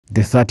The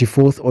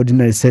 34th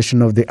Ordinary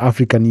Session of the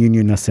African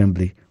Union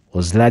Assembly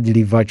was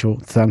largely virtual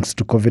thanks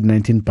to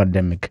COVID-19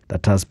 pandemic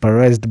that has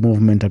paralyzed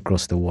movement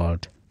across the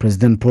world.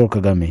 President Paul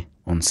Kagame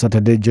on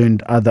Saturday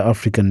joined other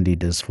African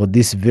leaders for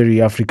this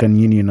very African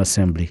Union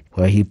Assembly,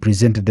 where he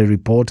presented a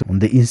report on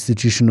the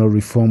institutional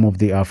reform of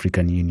the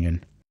African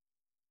Union.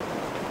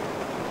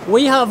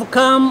 We have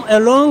come a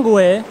long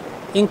way,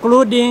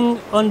 including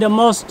on the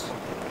most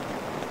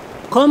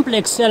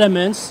complex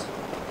elements,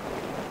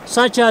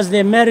 such as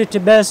the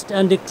merit-based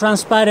and the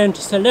transparent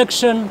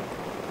selection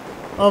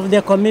of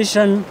the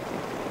Commission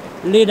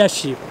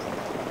leadership.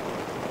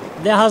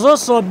 There has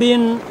also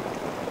been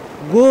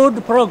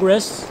good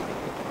progress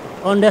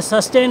on the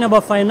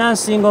sustainable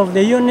financing of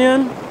the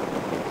Union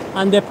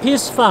and the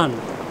Peace Fund,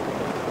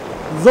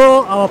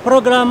 though our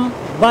program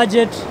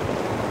budget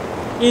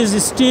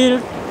is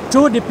still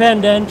too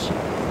dependent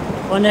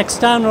on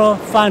external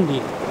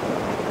funding.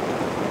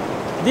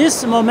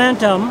 This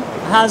momentum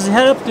has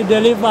helped to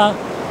deliver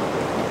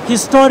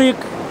historic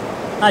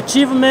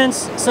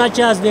achievements such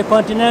as the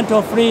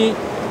Continental Free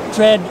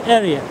Trade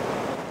Area.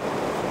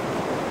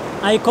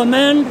 I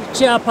commend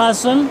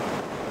Chairperson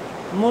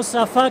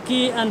Moussa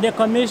Faki and the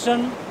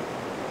Commission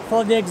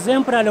for the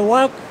exemplary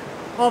work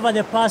over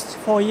the past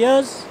 4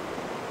 years,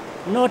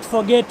 not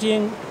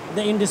forgetting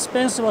the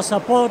indispensable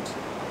support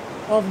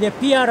of the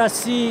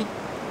PRC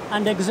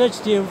and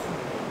Executive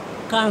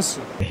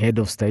Council. The head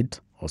of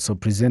state also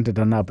presented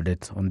an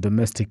update on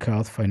domestic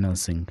health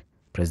financing.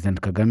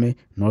 President Kagame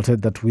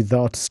noted that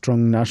without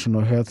strong national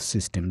health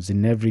systems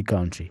in every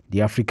country, the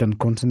African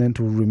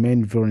continent will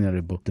remain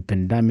vulnerable to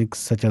pandemics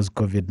such as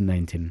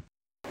COVID-19.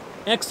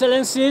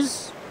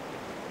 Excellencies,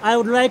 I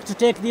would like to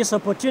take this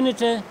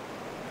opportunity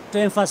to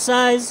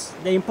emphasize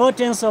the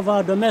importance of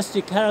our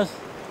domestic health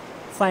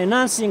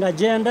financing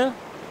agenda,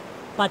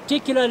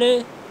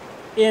 particularly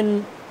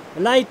in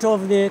light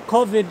of the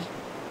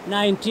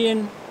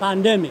COVID-19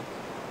 pandemic.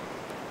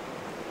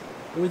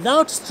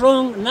 Without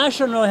strong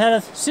national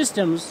health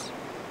systems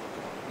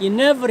in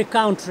every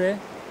country,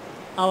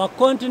 our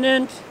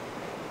continent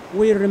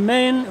will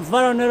remain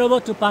vulnerable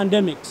to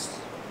pandemics.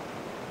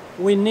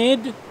 We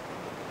need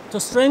to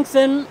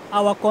strengthen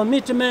our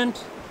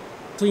commitment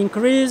to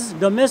increase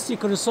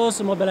domestic resource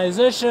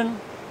mobilization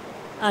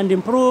and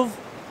improve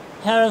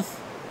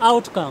health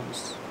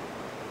outcomes.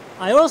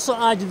 I also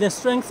urge the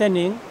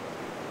strengthening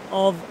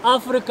of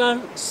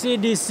African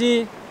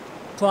CDC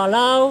to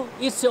allow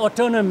its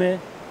autonomy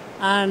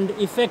and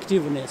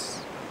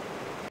effectiveness.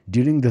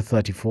 During the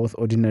 34th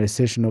Ordinary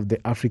Session of the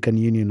African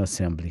Union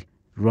Assembly,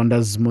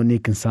 Rwanda's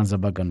Monique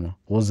Nsanzabaganwa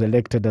was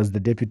elected as the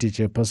Deputy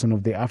Chairperson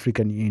of the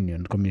African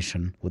Union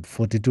Commission with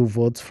 42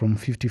 votes from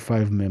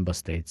 55 member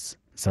states.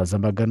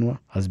 Nsanzabaganwa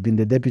has been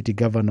the Deputy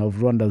Governor of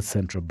Rwanda's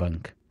Central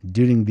Bank.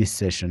 During this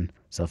session,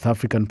 South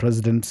African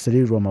President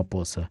Cyril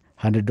Ramaphosa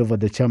handed over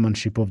the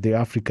chairmanship of the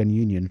African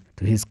Union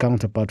to his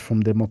counterpart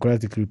from the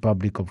Democratic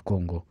Republic of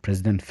Congo,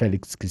 President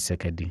Felix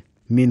Tshisekedi.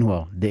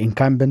 Meanwhile, the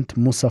incumbent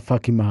Moussa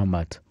Faki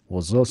Mahamat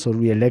was also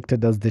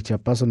re-elected as the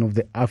chairperson of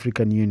the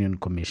African Union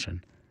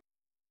Commission.